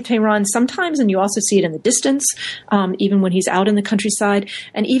city of Tehran sometimes, and you also see it in the distance, even when he's out in the countryside.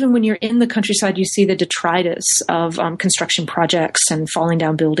 And even when you're in the countryside, you see the detritus of construction projects and falling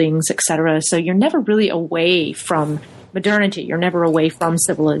down buildings, etc. So you're never really away from modernity. You're never away from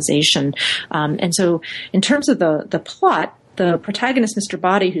civilization. And so in terms of the plot, the protagonist, Mr.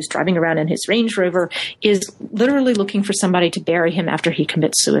 Badi, who's driving around in his Range Rover, is literally looking for somebody to bury him after he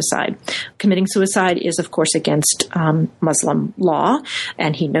commits suicide. Committing suicide is, of course, against Muslim law,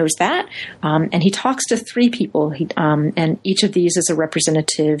 and he knows that. And he talks to three people, and each of these is a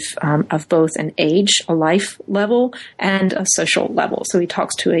representative of both an age, a life level, and a social level. So he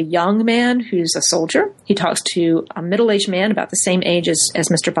talks to a young man who's a soldier. He talks to a middle-aged man about the same age as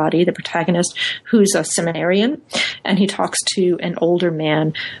Mr. Badi, the protagonist, who's a seminarian. And he talks to an older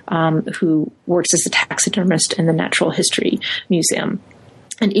man who works as a taxidermist in the Natural History Museum.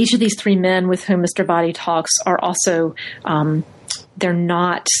 And each of these three men with whom Mr. Badi talks are also, they're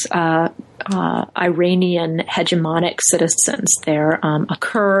not Iranian hegemonic citizens. They're a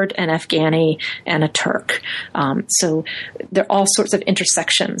Kurd, an Afghani, and a Turk. So there are all sorts of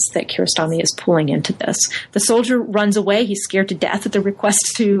intersections that Kiarostami is pulling into this. The soldier runs away. He's scared to death at the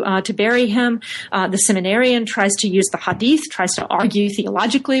request to bury him. The seminarian tries to use the hadith, tries to argue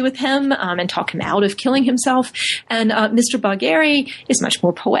theologically with him and talk him out of killing himself. And Mr. Bagheri is much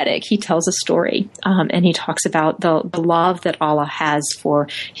more poetic. He tells a story, and he talks about the love that Allah has for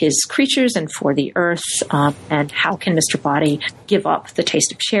his creatures and for the earth, and how can Mr. Badi give up the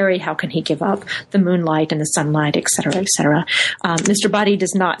taste of cherry? How can he give up the moonlight and the sunlight, et cetera, et cetera? Mr. Badi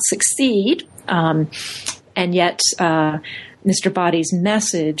does not succeed, and yet Mr. Badi's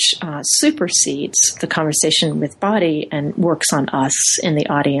message supersedes the conversation with Badi and works on us in the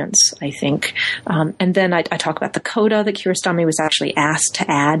audience, I think. And then I talk about the coda that Kiarostami was actually asked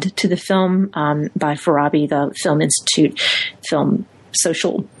to add to the film by Farabi, the Film Institute, Film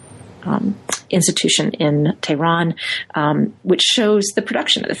Social institution in Tehran, which shows the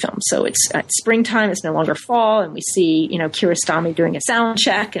production of the film. So it's springtime, it's no longer fall, and we see, Kiarostami doing a sound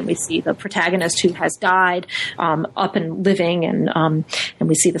check, and we see the protagonist who has died up and living, and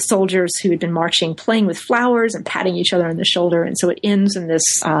we see the soldiers who had been marching playing with flowers and patting each other on the shoulder. And so it ends in this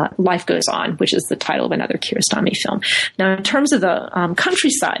Life Goes On, which is the title of another Kiarostami film. Now, in terms of the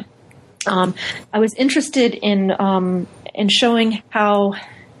countryside, I was interested in showing how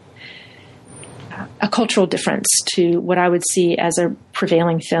a cultural difference to what I would see as a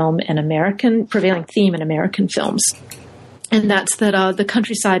prevailing theme in American films. And that's that the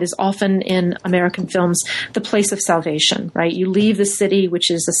countryside is often in American films the place of salvation, right? You leave the city, which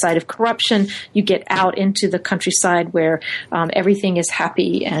is a site of corruption. You get out into the countryside where everything is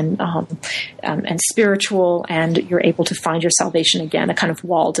happy and spiritual, and you're able to find your salvation again, a kind of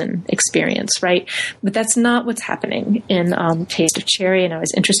Walden experience, right? But that's not what's happening in Taste of Cherry, and I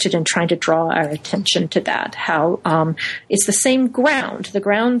was interested in trying to draw our attention to that, how it's the same ground. The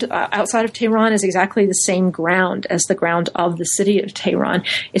ground outside of Tehran is exactly the same ground as the ground of the city of Tehran.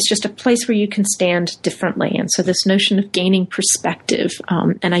 It's just a place where you can stand differently. And so this notion of gaining perspective,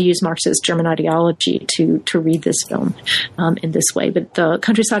 and I use Marx's German ideology to read this film in this way, but the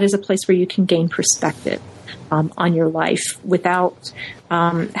countryside is a place where you can gain perspective on your life without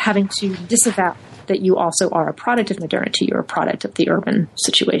having to disavow that you also are a product of modernity. You're a product of the urban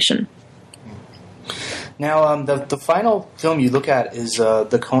situation. Now, the final film you look at is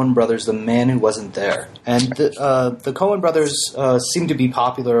the Coen Brothers, The Man Who Wasn't There. And the Coen Brothers seem to be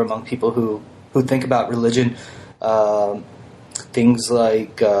popular among people who think about religion. Things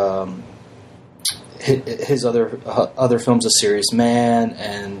like his other films, A Serious Man,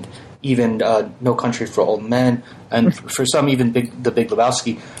 and even No Country for Old Men, and for some even The Big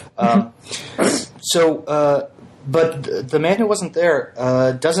Lebowski. But The Man Who Wasn't There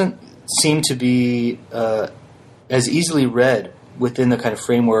doesn't seem to be as easily read within the kind of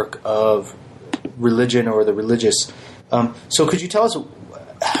framework of religion or the religious. So could you tell us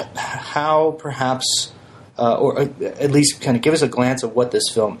how perhaps, or at least kind of give us a glance of what this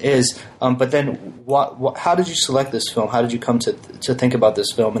film is, but then how did you select this film? How did you come to think about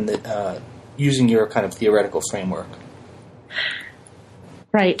this film and using your kind of theoretical framework?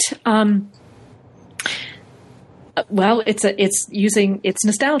 Right. Well, it's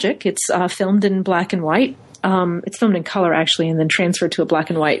nostalgic. It's filmed in black and white. It's filmed in color, actually, and then transferred to a black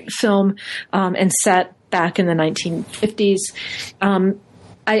and white film, and set back in the 1950s.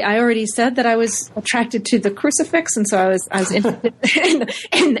 I already said that I was attracted to the crucifix, and so I was interested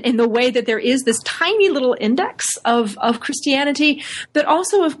in the way that there is this tiny little index of Christianity, but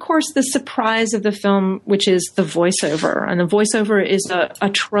also, of course, the surprise of the film, which is the voiceover. And the voiceover is a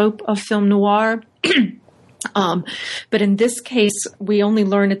trope of film noir. But in this case, we only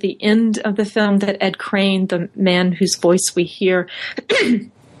learn at the end of the film that Ed Crane, the man whose voice we hear,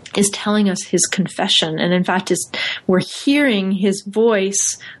 is telling us his confession. And in fact, we're hearing his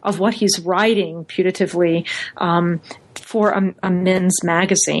voice of what he's writing putatively for a men's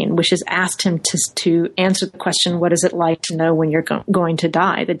magazine, which has asked him to answer the question, what is it like to know when you're going to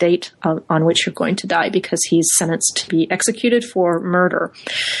die, the date on which you're going to die, because he's sentenced to be executed for murder.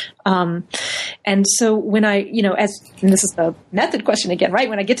 And so when and this is the method question again, right?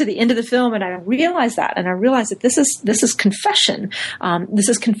 When I get to the end of the film and I realize that this is confession. This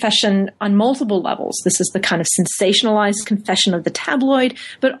is confession on multiple levels. This is the kind of sensationalized confession of the tabloid,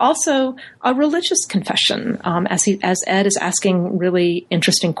 but also a religious confession, as Ed is asking really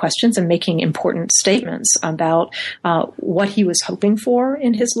interesting questions and making important statements about what he was hoping for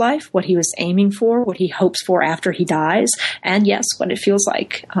in his life, what he was aiming for, what he hopes for after he dies, and yes, what it feels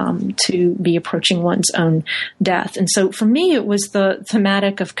like to be approaching one's own death. And so for me, it was the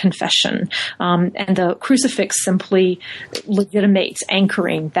thematic of confession, and the crucifix simply legitimates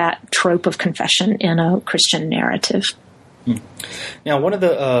anchoring that trope of confession in a Christian narrative. Now, one of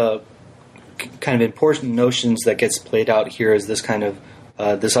the kind of important notions that gets played out here is this kind of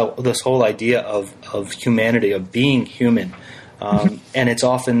this whole idea of humanity, of being human. And it's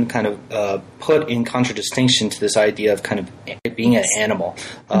often kind of put in contradistinction to this idea of kind of being an animal.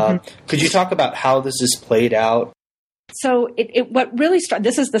 Could you talk about how this is played out? So what really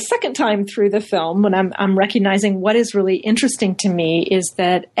this is the second time through the film when I'm recognizing what is really interesting to me is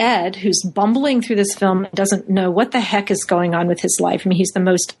that Ed, who's bumbling through this film, doesn't know what the heck is going on with his life. I mean, he's the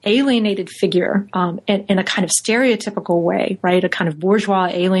most alienated figure in a kind of stereotypical way, right? A kind of bourgeois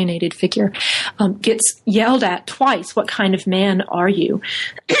alienated figure, gets yelled at twice. What kind of man are you?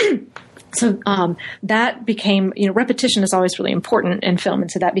 So that became, repetition is always really important in film,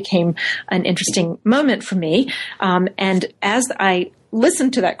 and so that became an interesting moment for me. And as I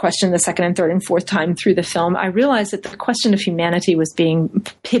listened to that question the second and third and fourth time through the film, I realized that the question of humanity was being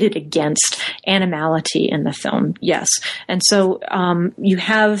pitted against animality in the film. Yes. And so you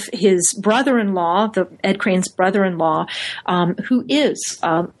have his brother-in-law, Ed Crane's brother-in-law, who is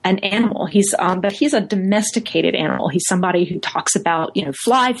an animal. But he's a domesticated animal. He's somebody who talks about,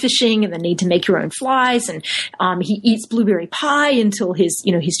 fly fishing and the need to make your own flies. And he eats blueberry pie until he's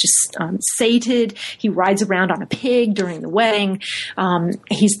just sated. He rides around on a pig during the wedding.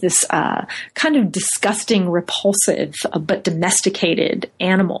 He's this kind of disgusting, repulsive, but domesticated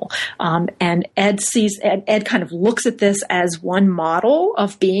animal. And Ed kind of looks at this as one model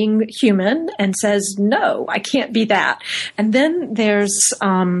of being human and says, no, I can't be that. And then there's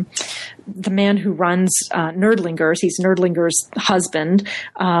the man who runs Nerdlingers. He's Nerdlinger's husband,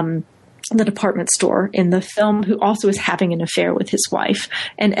 the department store in the film, who also is having an affair with his wife.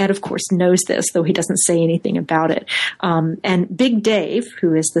 And Ed, of course, knows this, though he doesn't say anything about it. And Big Dave,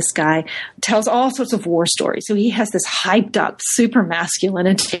 who is this guy, tells all sorts of war stories. So he has this hyped up super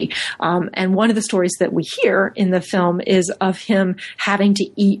masculinity. And one of the stories that we hear in the film is of him having to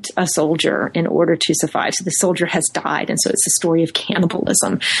eat a soldier in order to survive. So the soldier has died. And so it's a story of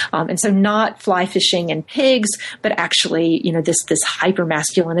cannibalism. And so not fly fishing and pigs, but actually, this hyper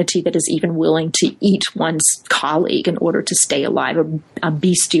masculinity that is even willing to eat one's colleague in order to stay alive, a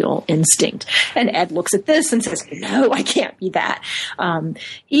bestial instinct. And Ed looks at this and says, no, I can't be that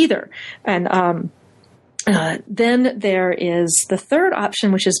either. And then there is the third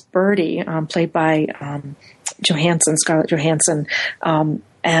option, which is Birdie, played by Scarlett Johansson.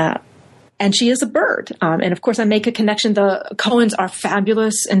 And she is a bird. And of course, I make a connection. The Coens are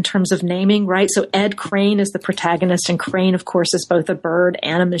fabulous in terms of naming, right? So Ed Crane is the protagonist, and Crane, of course, is both a bird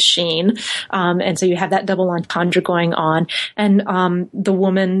and a machine. And so you have that double entendre going on. And the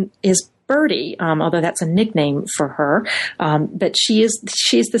woman is Birdie, although that's a nickname for her. But she's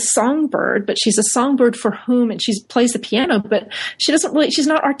the songbird, but she's a songbird for whom, and she plays the piano, but she's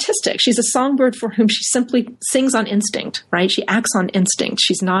not artistic. She's a songbird for whom she simply sings on instinct, right? She acts on instinct.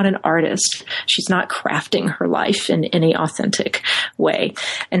 She's not an artist. She's not crafting her life in any authentic way.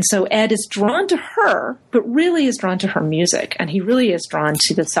 And so Ed is drawn to her, but really is drawn to her music. And he really is drawn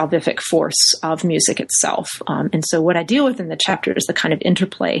to the salvific force of music itself. And so what I deal with in the chapter is the kind of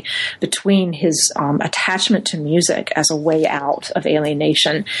interplay between his attachment to music as a way out of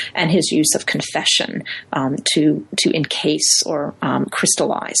alienation and his use of confession to encase or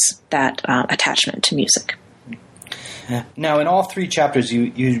crystallize that attachment to music. Now, in all 3 chapters,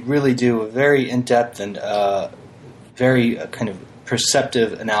 you really do a very in-depth and very kind of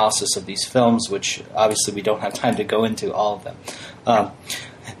perceptive analysis of these films, which obviously we don't have time to go into all of them.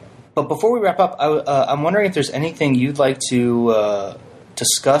 But before we wrap up, I'm wondering if there's anything you'd like to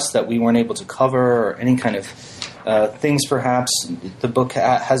discuss that we weren't able to cover, or any kind of things perhaps. The book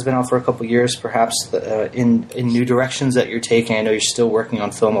has been out for a couple of years, perhaps in new directions that you're taking. I know you're still working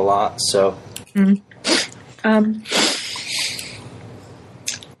on film a lot, so...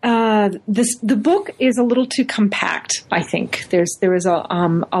 The book is a little too compact, I think. I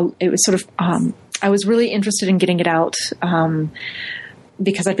was really interested in getting it out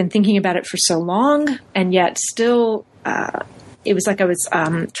because I've been thinking about it for so long, and yet still it was like I was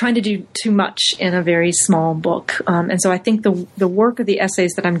trying to do too much in a very small book. And so I think the work of the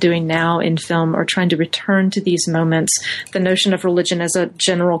essays that I'm doing now in film are trying to return to these moments, the notion of religion as a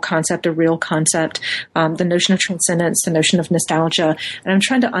general concept, a real concept, the notion of transcendence, the notion of nostalgia, and I'm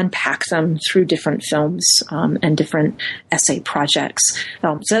trying to unpack them through different films and different essay projects.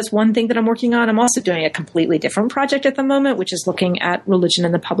 So that's one thing that I'm working on. I'm also doing a completely different project at the moment, which is looking at religion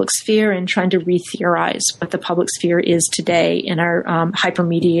in the public sphere and trying to re-theorize what the public sphere is today in our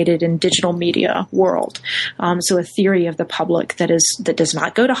hyper-mediated and digital media world. So a theory of the public that does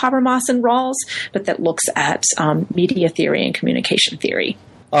not go to Habermas and Rawls, but that looks at media theory and communication theory.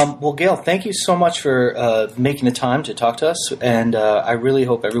 Well, Gail, thank you so much for making the time to talk to us, and I really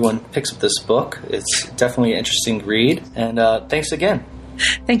hope everyone picks up this book. It's definitely an interesting read, and thanks again.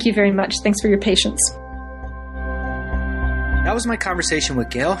 Thank you very much. Thanks for your patience. That was my conversation with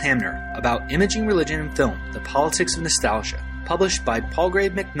Gail Hamner about Imaging Religion and Film, The Politics of Nostalgia, published by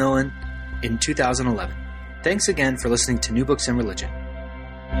Palgrave Macmillan in 2011. Thanks again for listening to New Books in Religion.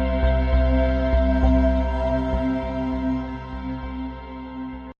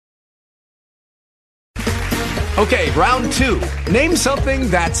 Okay, round 2. Name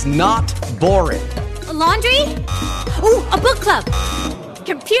something that's not boring. A laundry? Ooh, a book club.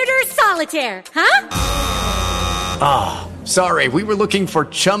 Computer solitaire, huh? Ah, sorry, we were looking for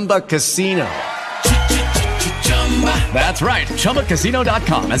Chumba Casino. That's right,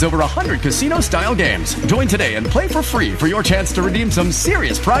 ChumbaCasino.com has over 100 casino-style games. Join today and play for free for your chance to redeem some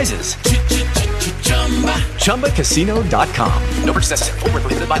serious prizes. ChumbaCasino.com. No purchase necessary. Void where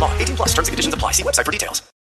prohibited by law. 18+ terms and conditions apply. See website for details.